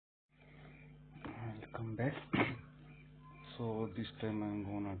back. So this time I'm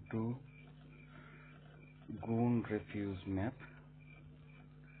gonna do Goon Refuge map.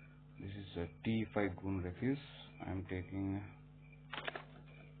 This is a T5 Goon Refuge. I'm taking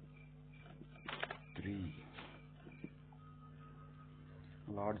 3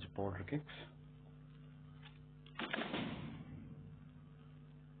 large powder kegs.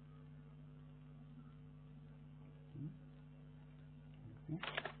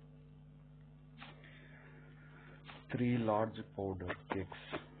 Three large powder kegs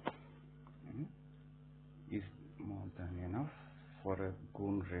is more than enough for a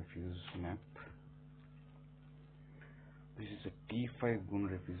Goon Refuge map. This is a T5 Goon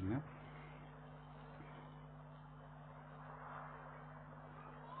Refuge map.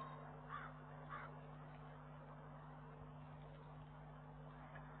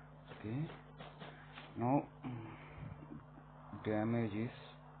 Okay, now damage is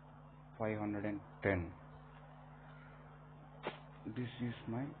 510. This is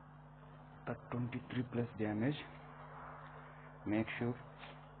my 23 plus damage. Make sure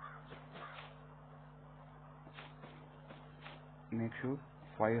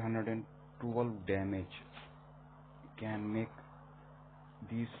 512 damage can make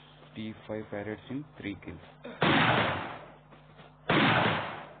these T5 pirates in 3 kills.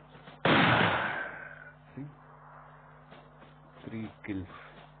 See? 3 kills.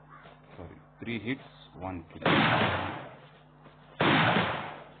 Sorry, 3 hits, 1 kill.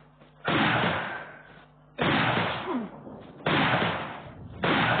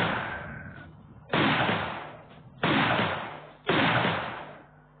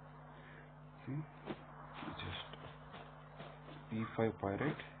 P5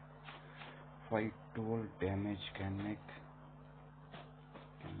 pirate, 512 damage can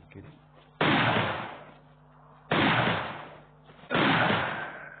kill.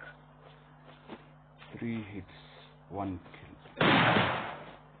 Three hits, 1 kill.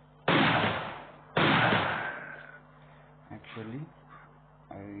 Actually,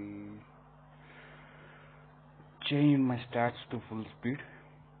 I changed my stats to full speed.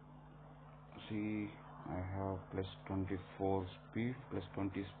 See, I have plus 24 speed, plus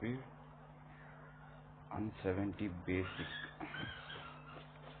 20 speed, and 70 basic.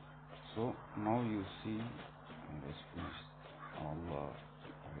 So now you see, let's finish all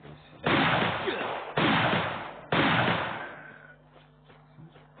piracy.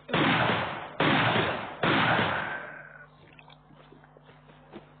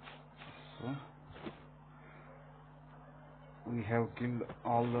 So we have killed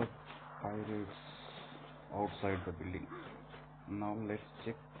all the pirates outside the building. Now let's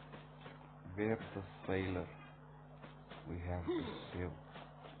check where the sailor we have to save.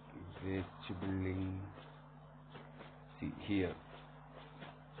 Which building? See here.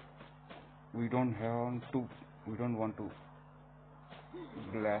 We don't want to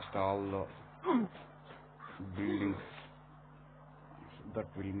blast all the buildings. That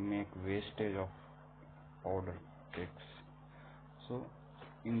will make wastage of powder kegs. So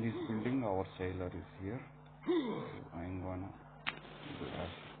in this building our sailor is here. So I'm gonna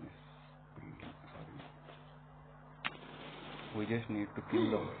blast this building. Sorry. We just need to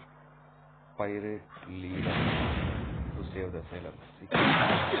kill the pirate leader to save the sailor. See?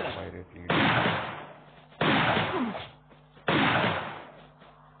 Pirate leader.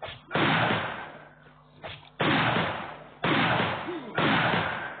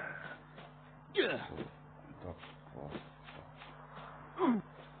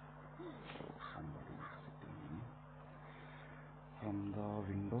 From the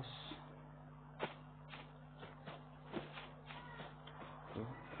windows. So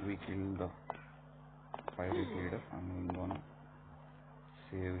we kill the pirate leader and I'm gonna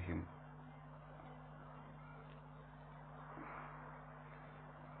save him.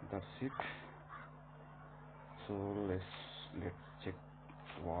 That's it. So let's check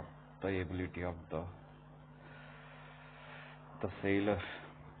what the ability of the sailor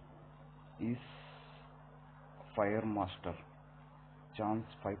is. Fire master. Chance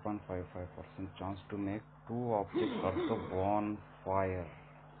 5.55% chance to make 2 objects of the bonfire.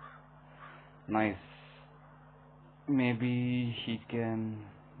 Nice. Maybe he can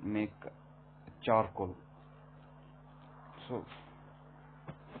make charcoal. So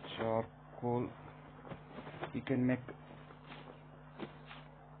charcoal, he can make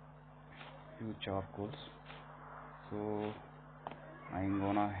few charcoals. So I'm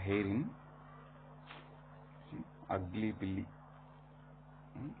gonna hire him. See, ugly Billy.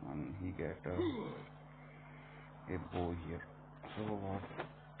 And he get a bow here. So what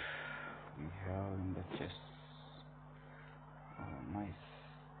we have in the chest? Oh, nice.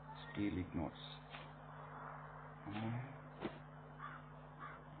 Steel ignites.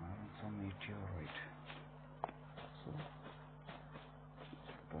 some meteorite. So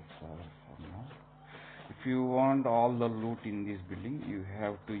that's all for now. If you want all the loot in this building, you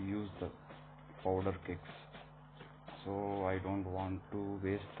have to use the powder kegs. So I don't want to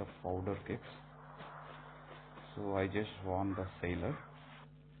waste the powder kegs. So I just want the sailor.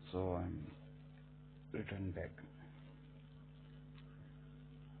 So I'm return back.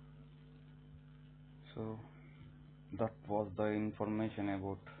 So that was the information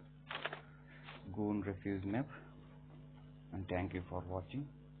about Goon Refuge map, and thank you for watching.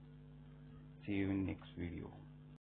 See you in next video.